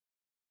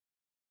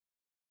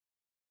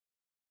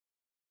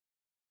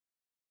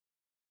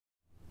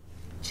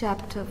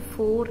Chapter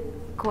 4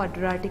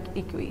 Quadratic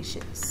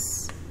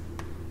Equations.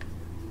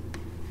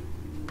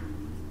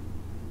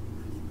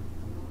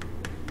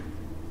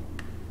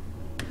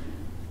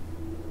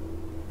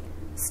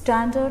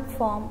 Standard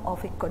form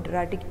of a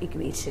quadratic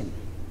equation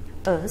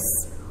is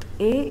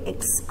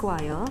ax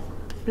square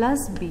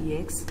plus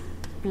bx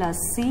plus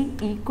c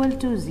equal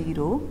to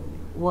 0,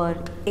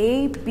 where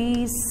a,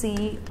 b,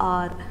 c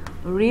are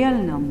real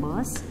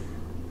numbers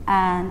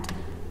and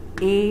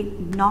a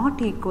not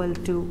equal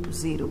to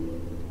 0.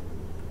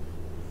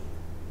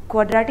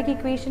 Quadratic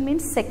equation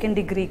means second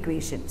degree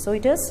equation. So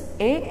it is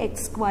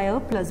ax square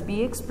plus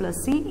bx plus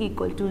c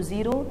equal to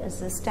 0 is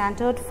the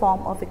standard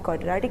form of a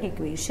quadratic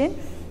equation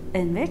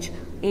in which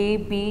a,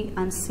 b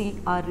and c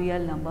are real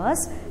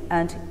numbers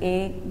and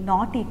a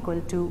not equal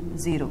to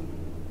 0.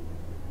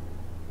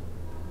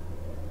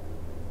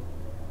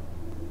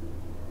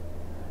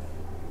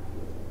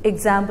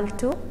 Example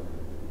 2.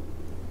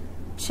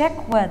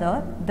 Check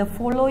whether the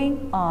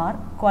following are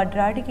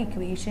quadratic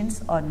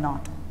equations or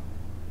not.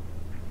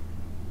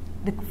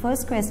 The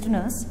first question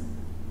is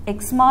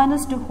x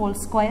minus 2 whole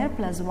square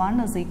plus 1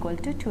 is equal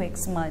to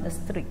 2x minus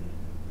 3.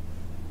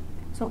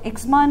 So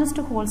x minus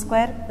 2 whole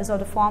square is of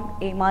the form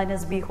a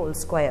minus b whole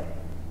square.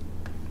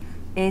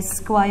 A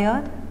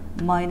square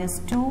minus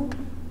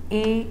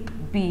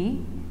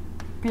 2ab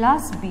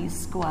plus b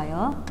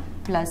square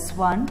plus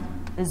 1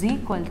 is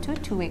equal to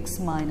 2x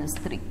minus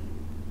 3.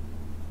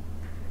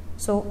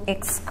 So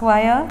x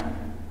square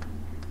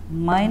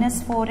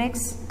minus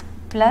 4x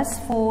plus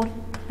 4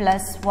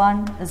 plus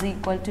 1 is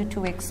equal to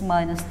 2x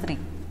minus 3.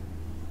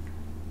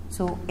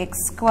 So x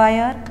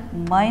square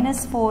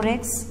minus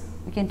 4x,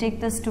 we can take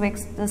this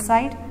 2x this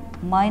side,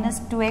 minus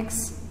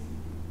 2x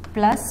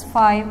plus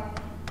 5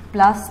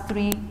 plus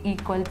 3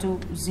 equal to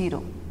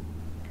 0.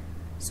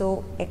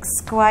 So x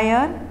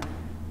square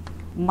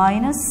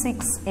minus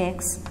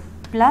 6x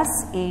plus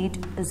 8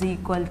 is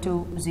equal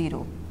to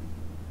 0.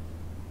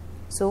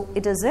 So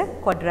it is a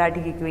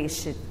quadratic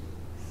equation.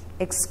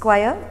 X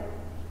square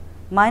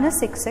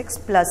minus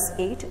 6x plus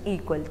 8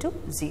 equal to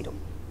 0.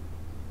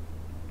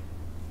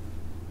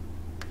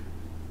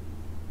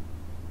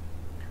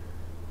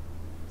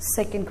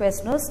 Second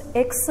question is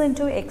x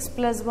into x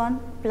plus 1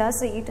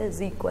 plus 8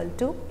 is equal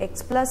to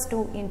x plus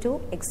 2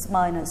 into x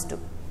minus 2.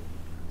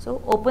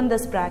 So open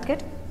this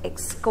bracket,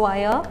 x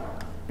square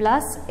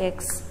plus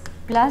x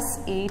plus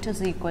 8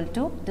 is equal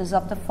to, this is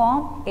of the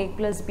form a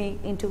plus b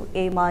into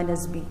a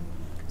minus b.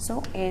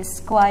 So a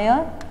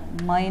square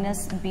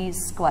minus b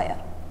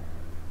square.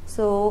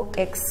 So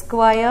x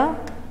square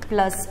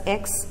plus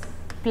x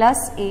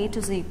plus 8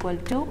 is equal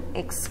to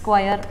x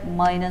square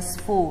minus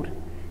 4.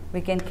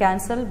 We can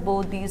cancel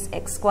both these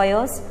x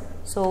squares.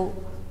 So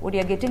what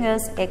you are getting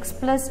is x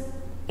plus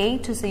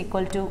 8 is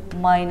equal to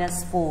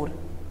minus 4.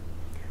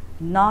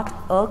 Not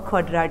a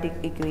quadratic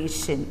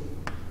equation.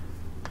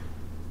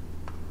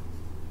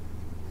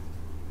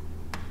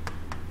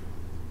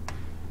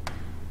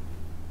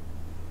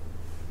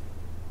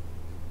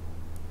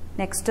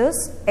 Next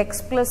is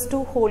x plus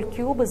 2 whole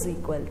cube is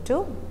equal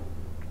to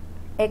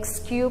x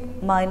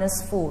cube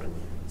minus 4.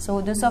 So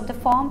this is of the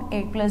form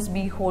a plus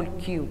b whole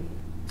cube.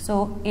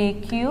 So a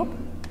cube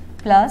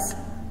plus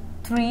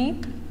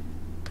 3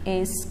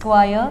 a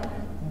square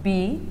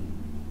b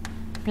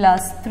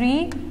plus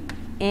 3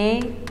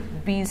 a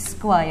b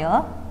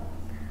square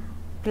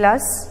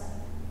plus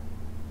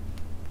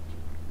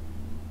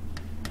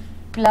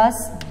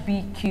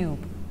b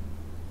cube.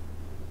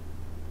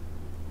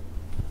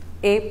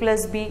 A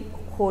plus b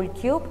whole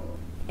cube,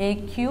 a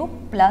cube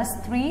plus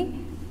 3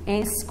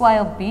 a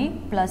square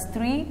b plus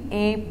 3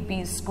 a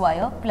b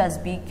square plus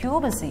b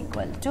cube is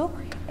equal to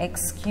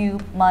x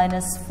cube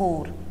minus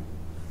 4.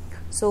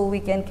 So we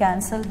can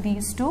cancel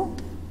these two,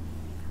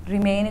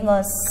 remaining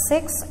as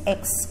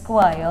 6x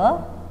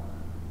square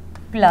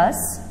plus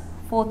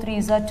 4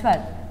 3s are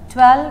 12.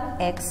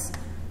 12x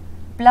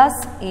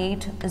plus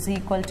 8 is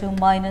equal to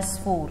minus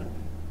 4.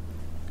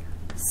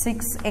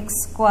 6x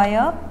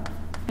square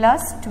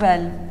plus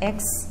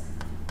 12x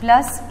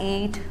plus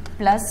 8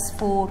 plus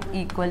 4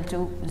 equal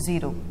to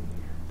 0.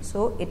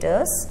 So it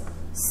is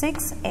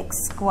 6x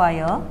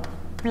square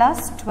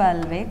plus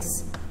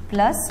 12x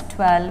plus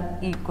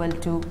 12 equal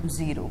to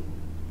 0.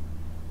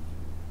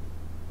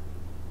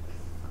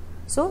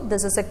 So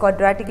this is a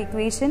quadratic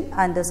equation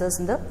and this is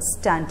in the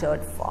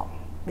standard form.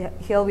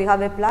 Here we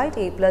have applied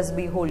a plus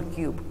b whole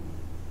cube.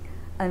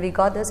 And we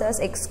got this as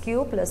x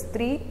cube plus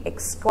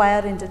 3x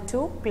square into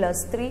 2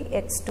 plus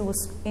 3x2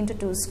 into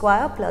 2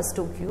 square plus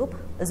 2 cube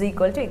is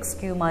equal to x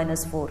cube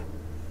minus 4.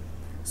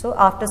 So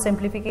after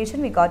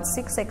simplification we got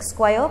 6x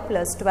square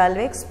plus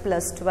 12x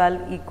plus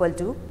 12 equal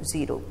to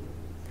 0.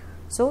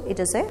 So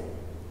it is a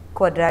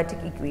quadratic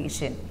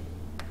equation.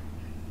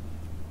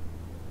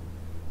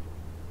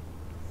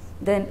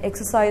 Then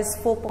exercise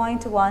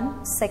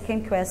 4.1,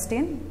 second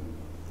question.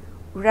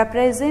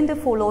 Represent the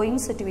following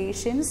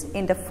situations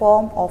in the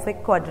form of a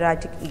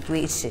quadratic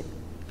equation.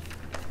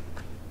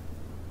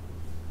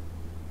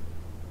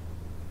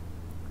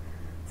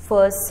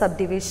 First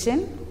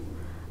subdivision,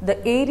 The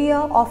area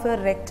of a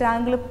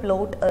rectangular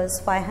plot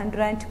is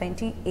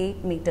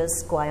 528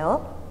 meters square.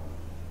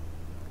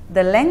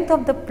 The length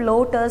of the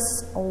plot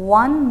is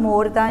 1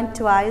 more than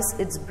twice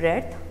its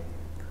breadth.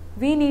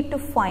 We need to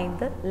find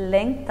the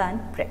length and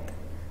breadth.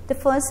 The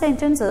first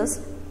sentence is,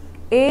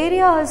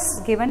 area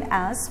is given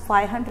as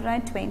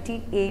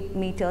 528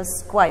 meters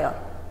square.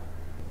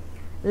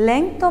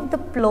 Length of the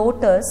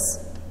plot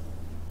is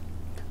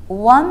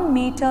 1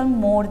 meter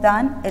more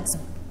than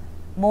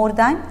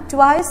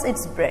twice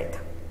its breadth.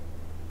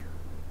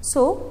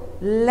 So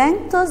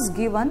length is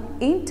given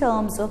in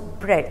terms of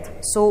breadth.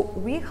 So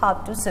we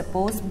have to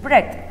suppose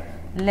breadth.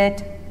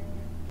 Let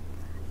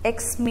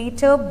x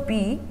meter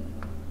be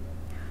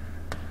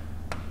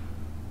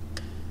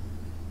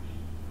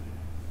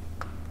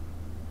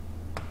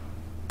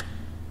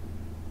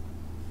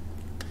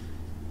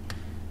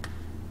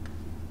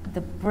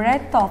the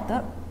breadth of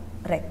the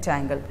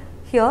rectangle.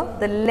 Here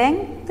the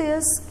length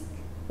is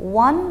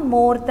 1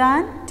 more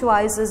than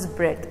twice its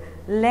breadth.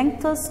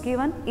 Length is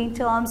given in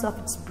terms of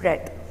its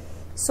breadth.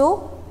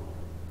 So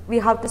we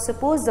have to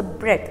suppose the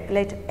breadth.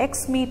 Let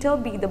x meter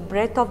be the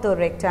breadth of the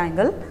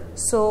rectangle.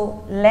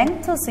 So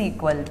length is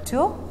equal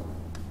to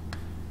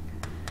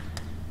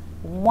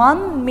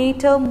 1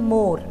 meter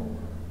more,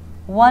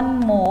 1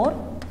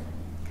 more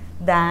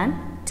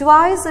than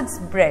twice its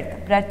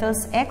breadth. Breadth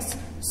is x,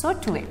 so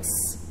 2x.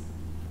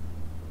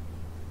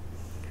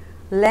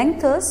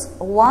 Length is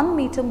 1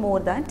 meter more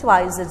than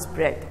twice its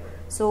breadth.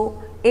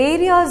 So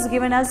area is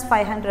given as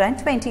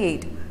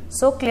 528.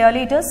 So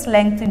clearly it is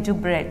length into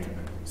breadth.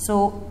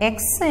 So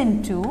x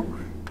into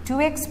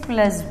 2x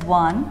plus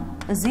 1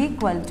 is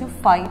equal to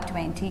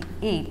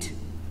 528.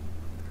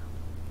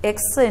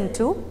 X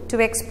into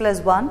 2x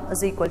plus 1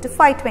 is equal to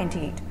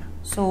 528.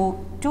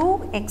 So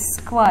 2x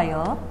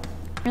square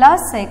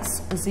plus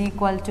x is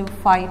equal to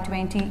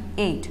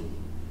 528.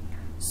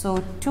 So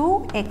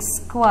 2x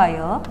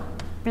square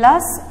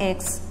plus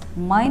x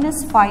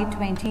minus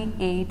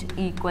 528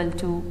 equal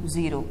to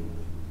 0.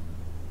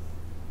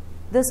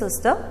 This is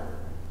the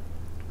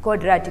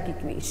quadratic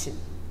equation.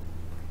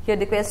 Here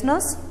the question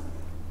is,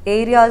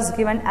 area is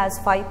given as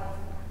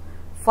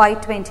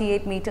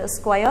 528 meters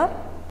square.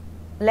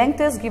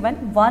 Length is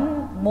given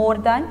 1 more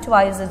than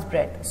twice its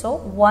breadth. So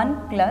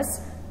 1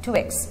 plus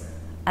 2x.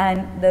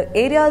 And the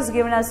area is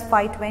given as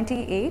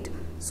 528.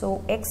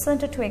 So x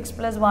into 2x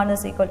plus 1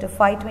 is equal to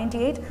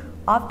 528.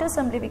 After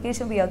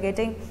simplification we are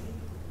getting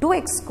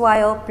 2x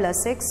square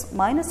plus x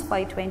minus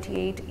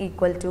 528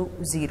 equal to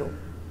 0.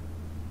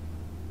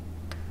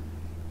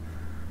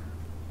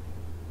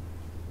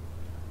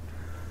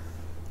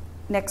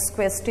 Next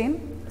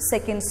question,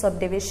 second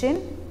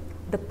subdivision.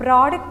 The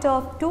product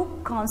of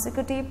two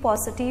consecutive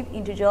positive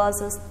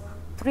integers is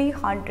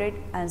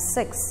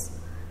 306.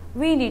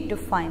 We need to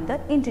find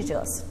the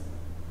integers.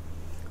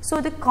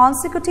 So the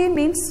consecutive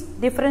means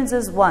difference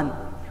is 1.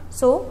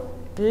 So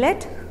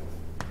let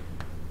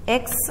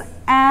x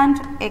and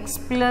x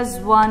plus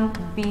 1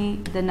 be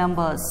the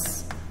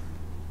numbers,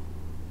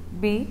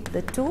 be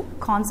the two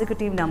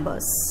consecutive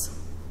numbers.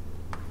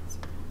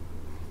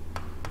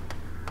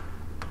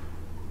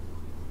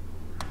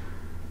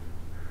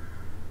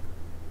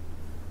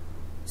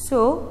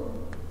 So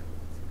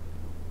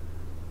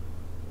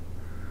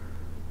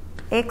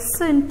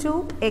x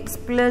into x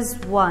plus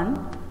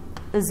 1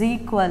 is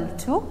equal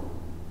to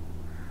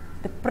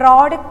the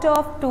product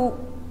of two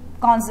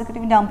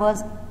consecutive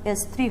numbers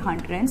is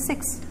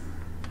 306.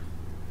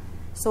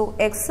 So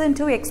x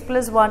into x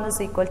plus 1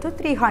 is equal to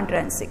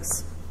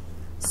 306.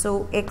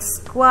 So x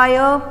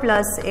square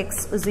plus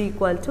x is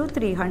equal to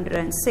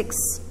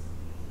 306.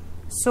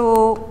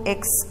 So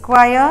x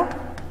square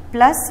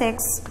plus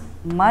x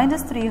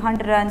minus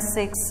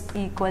 306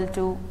 equal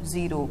to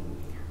 0.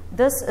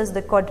 This is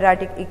the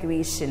quadratic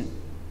equation.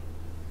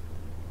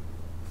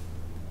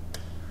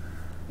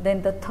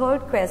 Then the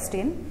third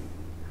question.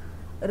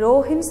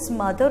 Rohin's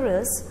mother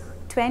is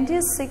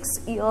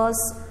 26 years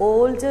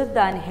older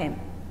than him.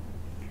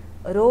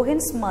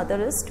 Rohin's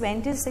mother is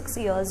 26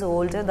 years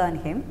older than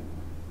him.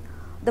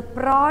 The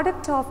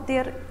product of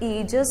their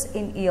ages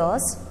in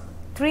years,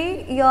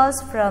 3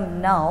 years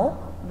from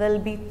now will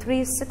be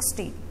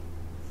 360.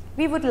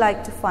 We would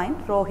like to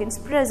find Rohin's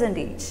present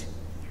age.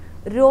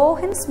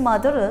 Rohin's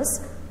mother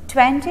is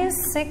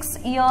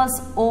 26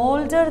 years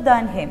older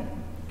than him.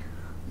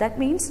 That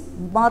means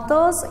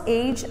mother's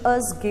age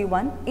is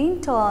given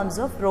in terms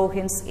of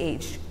Rohin's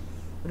age.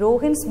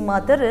 Rohin's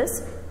mother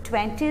is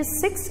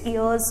 26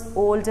 years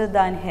older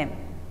than him.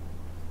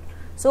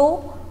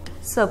 So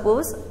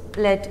suppose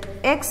let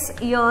x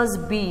years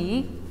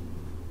be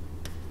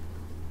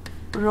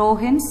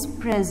Rohin's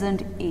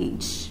present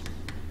age.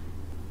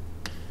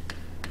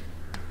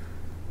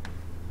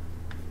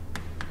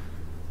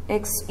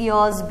 X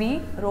years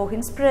be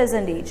Rohin's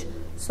present age.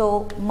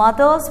 So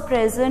mother's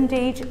present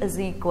age is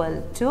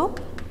equal to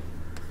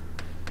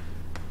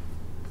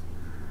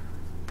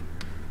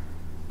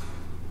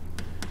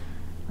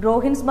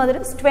Rohin's mother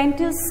is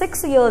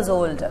 26 years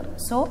older.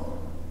 So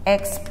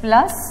x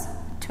plus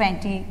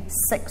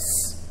 26.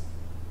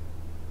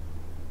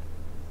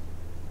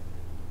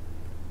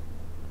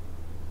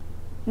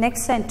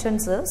 Next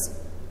sentence is,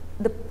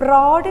 the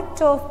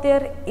product of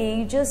their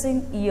ages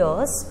in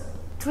years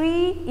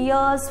 3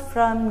 years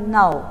from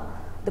now.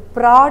 The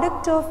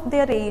product of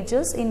their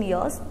ages in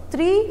years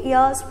 3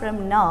 years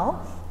from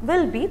now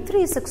will be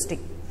 360.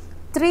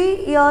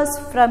 3 years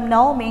from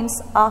now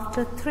means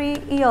after 3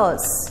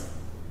 years.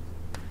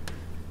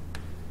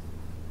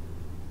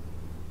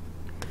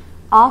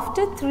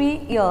 After 3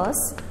 years,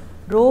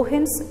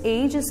 Rohin's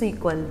age is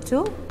equal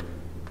to,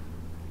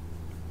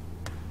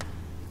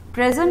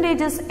 present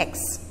age is x.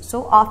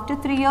 So, after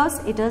 3 years,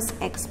 it is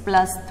x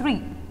plus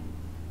 3.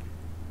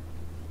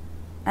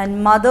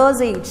 And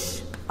mother's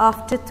age,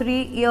 after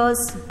 3 years,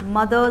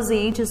 mother's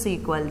age is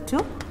equal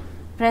to,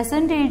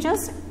 present age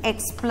is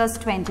x plus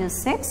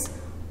 26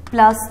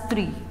 plus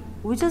 3,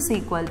 which is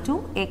equal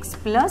to x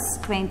plus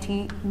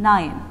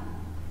 29.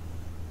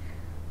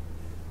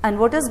 And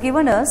what is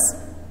given is,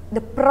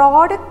 the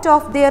product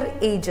of their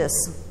ages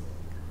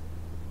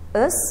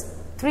is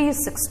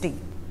 360.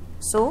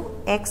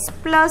 So, x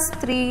plus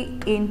 3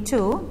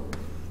 into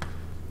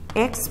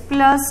x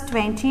plus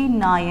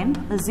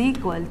 29 is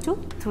equal to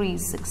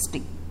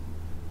 360.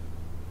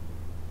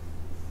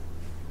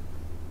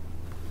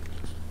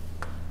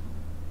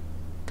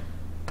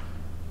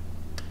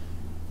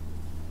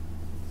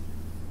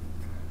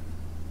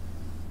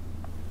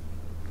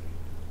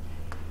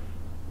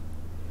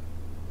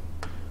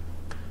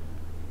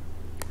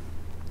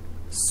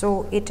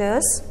 So, it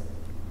is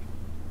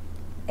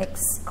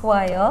x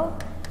square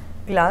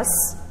plus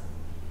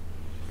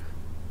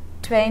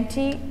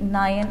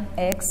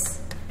 29x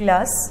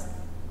plus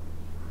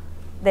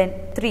then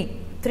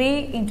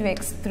 3 into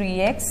x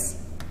 3x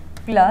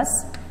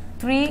plus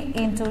 3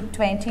 into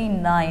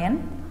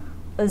 29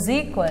 is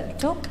equal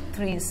to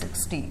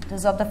 360.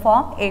 This is of the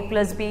form a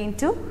plus b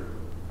into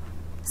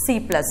c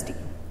plus d.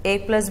 A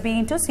plus b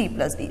into c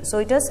plus d. So,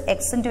 it is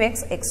x into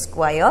x, x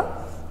square,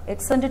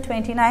 x into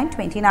 29,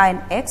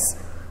 29x,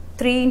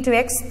 3 into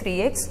x,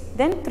 3x,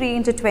 then 3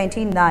 into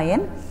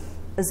 29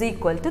 is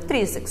equal to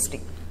 360.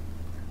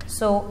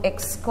 So,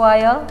 x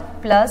square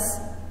plus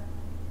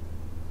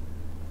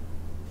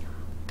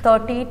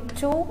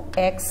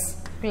 32x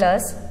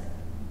plus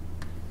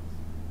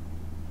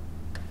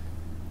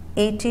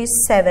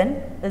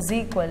 87 is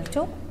equal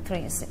to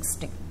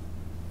 360.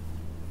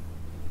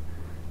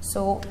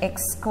 So,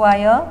 x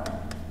square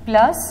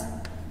plus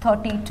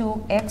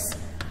 32x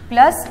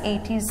plus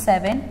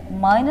 87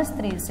 minus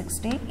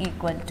 360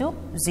 equal to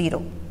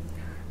 0.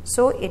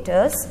 So, it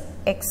is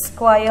x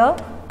square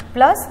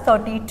plus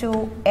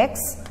 32x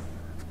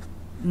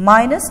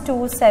minus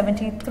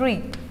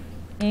 273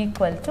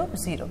 equal to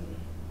 0.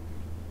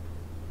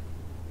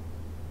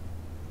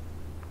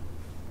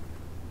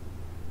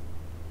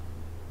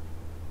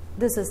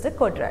 This is the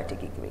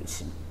quadratic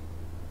equation.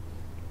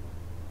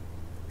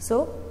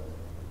 So,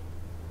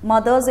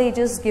 mother's age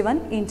is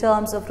given in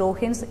terms of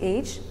Rohin's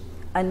age,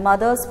 and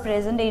mother's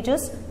present age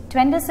is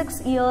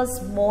 26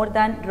 years more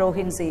than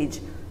Rohin's age.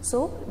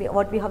 So,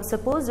 what we have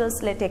supposed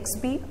is, let x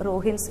be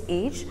Rohin's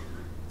age.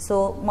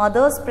 So,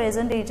 mother's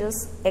present age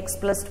is x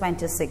plus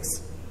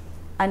 26.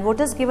 And what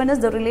is given is,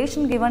 the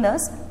relation given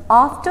is,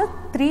 after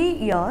 3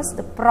 years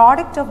the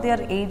product of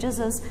their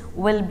ages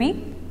will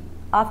be,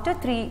 after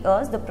 3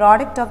 years the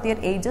product of their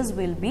ages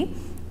will be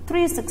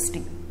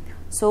 360.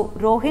 So,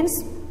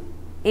 Rohin's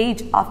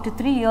age after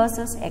 3 years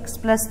is x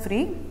plus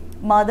 3.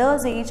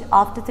 Mother's age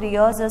after 3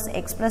 years is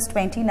x plus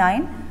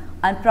 29,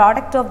 and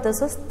product of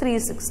this is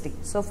 360.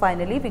 So,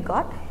 finally, we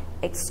got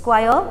x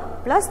square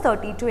plus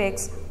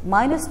 32x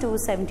minus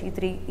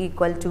 273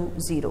 equal to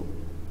 0.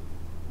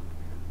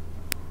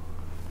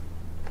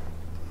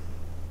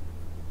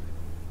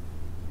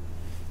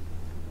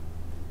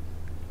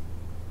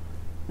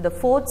 The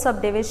fourth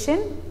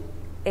subdivision,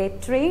 a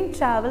train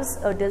travels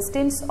a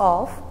distance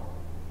of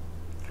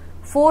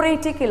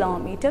 480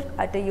 km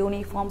at a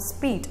uniform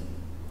speed.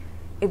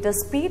 If the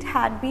speed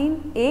had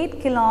been 8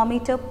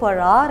 km per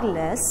hour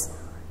less,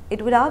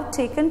 it would have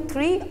taken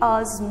 3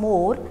 hours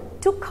more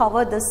to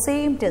cover the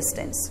same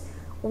distance.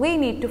 We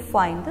need to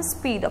find the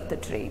speed of the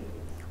train.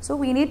 So,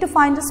 we need to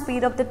find the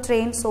speed of the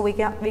train. So, we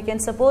can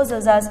suppose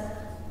this as,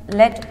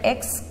 let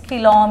x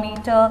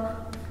kilometer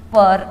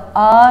per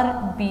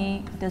hour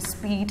be the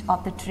speed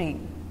of the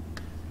train.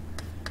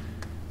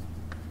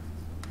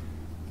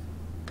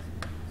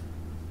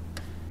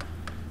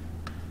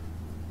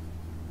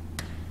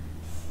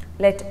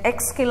 Let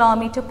x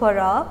kilometer per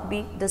hour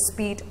be the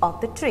speed of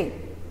the train.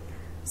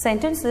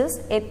 Sentence is,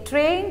 a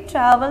train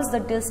travels a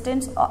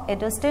distance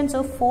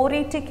of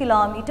 480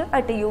 km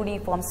at a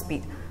uniform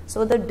speed.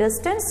 So, the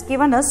distance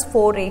given us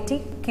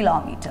 480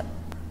 km.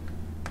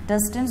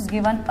 Distance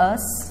given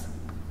us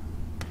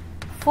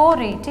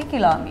 480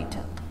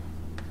 km.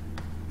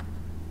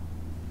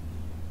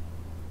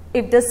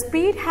 If the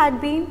speed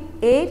had been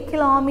 8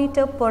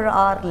 km per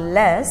hour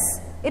less,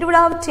 it would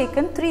have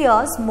taken 3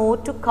 hours more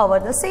to cover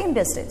the same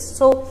distance.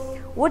 So,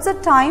 what's the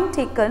time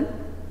taken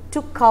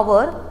to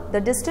cover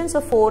the distance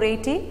of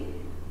 480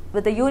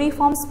 with the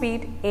uniform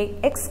speed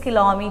x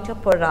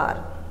km per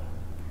hour?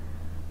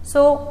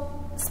 So,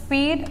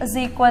 speed is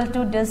equal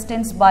to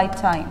distance by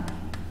time.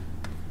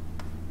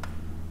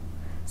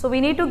 So we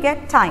need to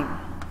get time.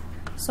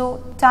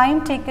 So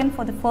time taken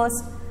for the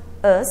first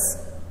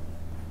is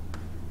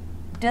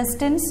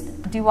distance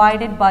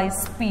divided by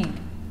speed.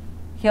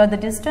 Here the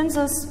distance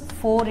is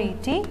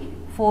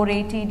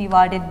 480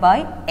 divided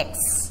by x.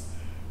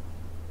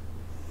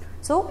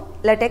 So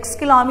let x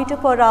kilometer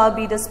per hour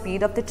be the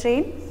speed of the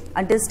train,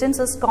 and distance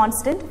is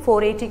constant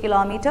 480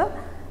 kilometer,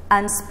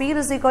 and speed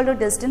is equal to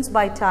distance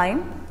by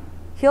time.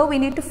 Here we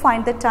need to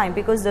find the time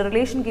because the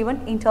relation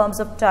given in terms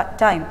of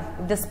time.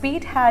 If the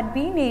speed had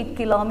been 8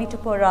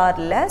 km per hour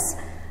less,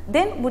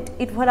 then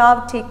it would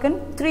have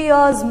taken 3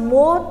 hours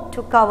more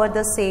to cover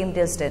the same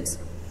distance.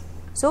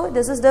 So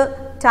this is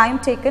the time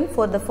taken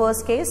for the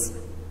first case.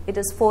 It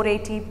is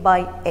 480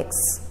 by x.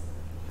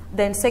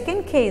 Then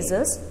second case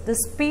is the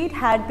speed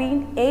had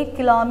been 8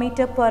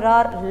 km per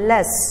hour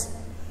less.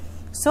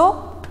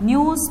 So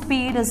new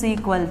speed is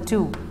equal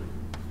to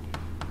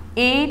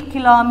 8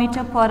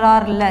 km per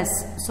hour less.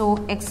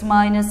 So x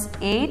minus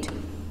 8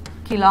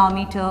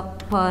 km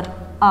per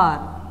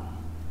hour.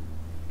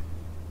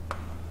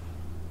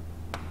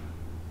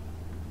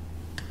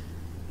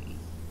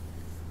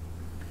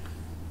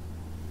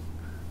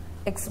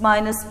 X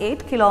minus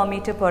 8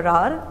 km per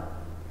hour.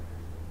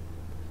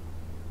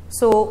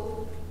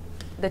 So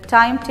the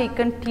time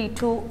taken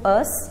T2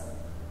 is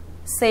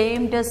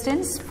same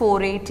distance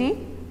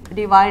 480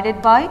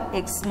 divided by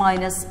x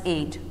minus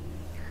 8.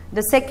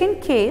 The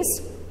second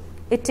case,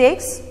 it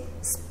takes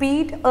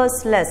speed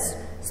is less.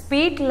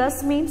 Speed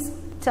less means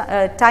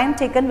time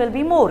taken will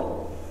be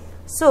more.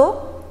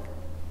 So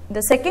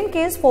the second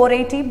case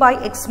 480 by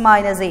x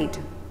minus 8.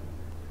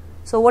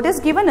 So what is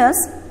given is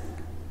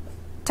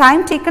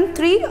time taken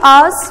 3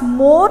 hours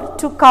more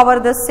to cover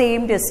the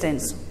same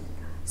distance.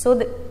 So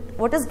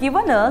what is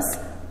given is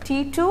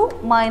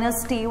T2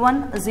 minus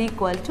T1 is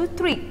equal to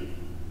 3.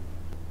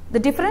 The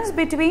difference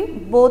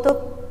between both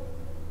of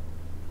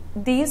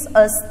these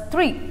is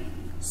 3.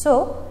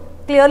 So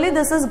clearly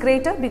this is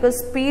greater because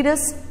speed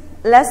is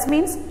less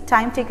means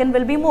time taken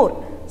will be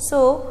more.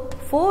 So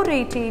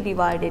 480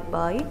 divided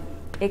by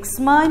x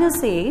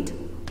minus 8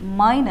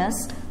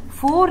 minus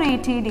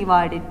 480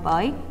 divided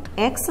by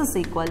x is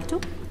equal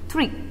to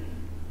 3.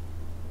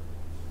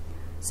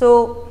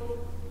 So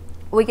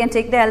we can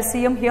take the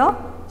LCM here.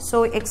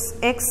 So x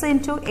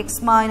into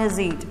x minus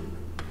 8,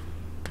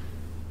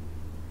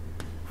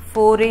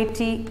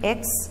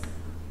 480x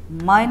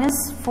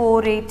minus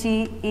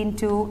 480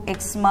 into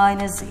x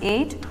minus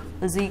 8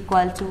 is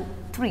equal to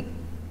 3.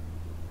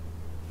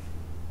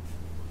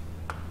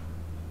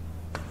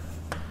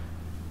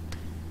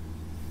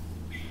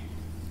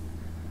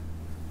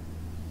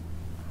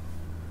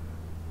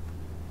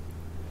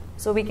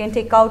 So we can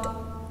take out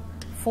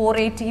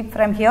 480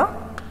 from here.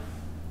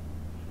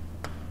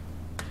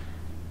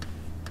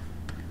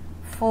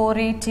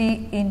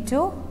 480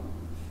 into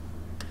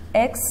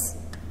x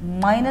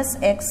minus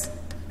x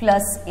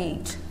plus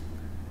 8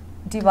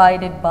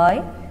 divided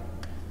by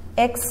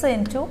x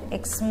into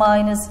x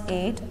minus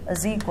 8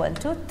 is equal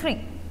to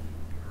 3.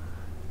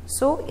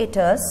 So it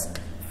is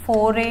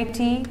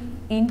 480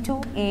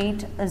 into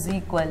 8 is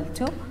equal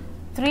to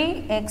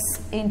 3x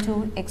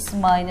into x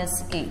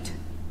minus 8.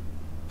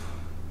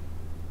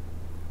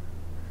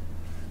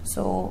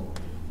 So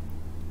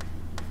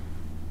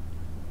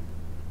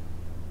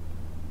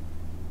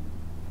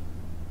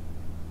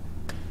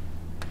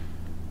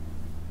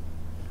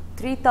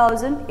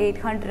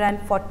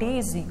 3840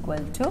 is equal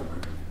to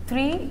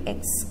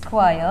 3x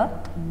square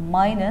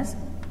minus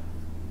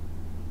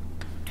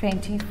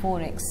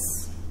 24x.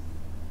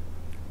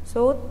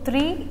 So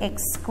 3x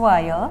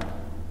square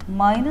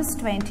minus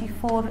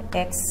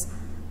 24x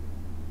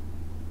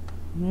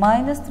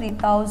minus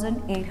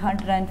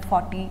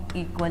 3840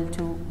 equal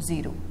to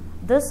 0.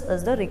 This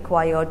is the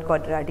required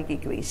quadratic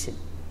equation.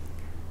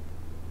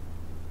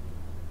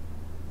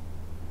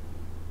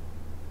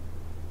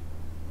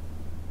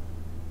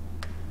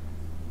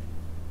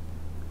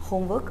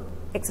 Homework,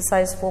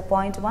 exercise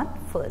 4.1,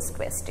 first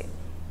question.